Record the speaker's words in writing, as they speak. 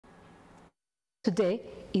today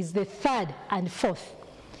is the third and fourth,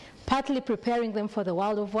 partly preparing them for the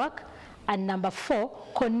world of work, and number 4,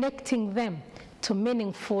 connecting them to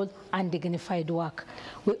meaningful and dignified work.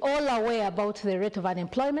 We're all aware about the rate of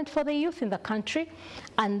unemployment for the youth in the country,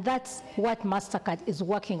 and that's what MasterCard is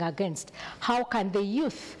working against. How can the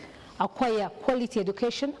youth acquire quality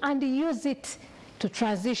education and use it to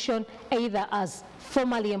transition either as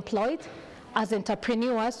formally employed, as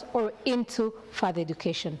entrepreneurs, or into further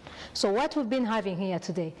education? So what we've been having here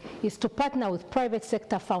today is to partner with Private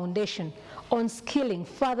Sector Foundation on skilling,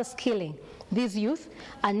 further skilling these youth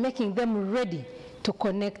and making them ready to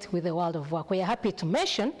connect with the world of work. We are happy to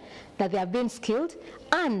mention that they have been skilled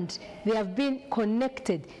and they have been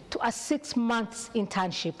connected to a 6-month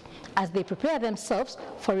internship as they prepare themselves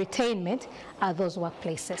for retainment at those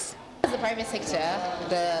workplaces. The private sector,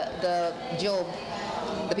 the job,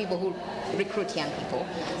 the people who recruit young people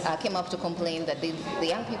came up to complain that the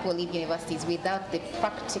young people leave universities without the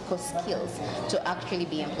practical skills to actually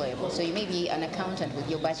be employable. So you may be an accountant with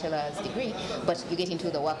your bachelor's degree, but you get into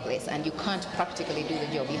the workplace and you can't practically do the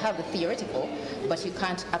job. You have the theoretical, but you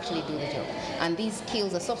can't actually do the job. And these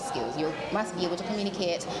skills are soft skills. You must be able to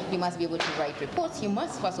communicate, you must be able to write reports, you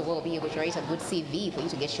must first of all be able to write a good CV for you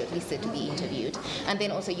to get shortlisted to be interviewed. And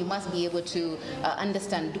then also you must be able to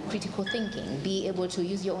understand critical thinking, be able to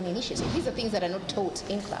use your own initiative. These are things that are not taught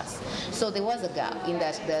in class. So there was a gap in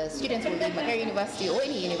that the students will leave Macquarie University or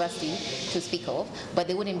any university to speak of, but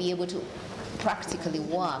they wouldn't be able to practically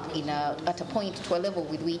work at a point to a level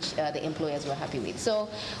with which the employers were happy with. So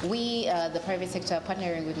we, the private sector,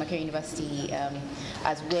 partnering with Macquarie University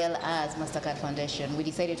as well as MasterCard Foundation, we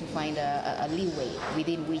decided to find a leeway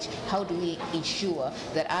within which, how do we ensure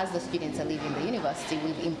that as the students are leaving the university,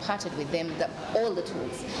 we've imparted with them all the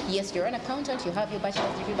tools. Yes, you're an accountant, you have your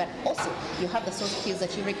bachelor's degree, but also you have the soft skills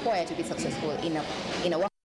that you require to be successful in a work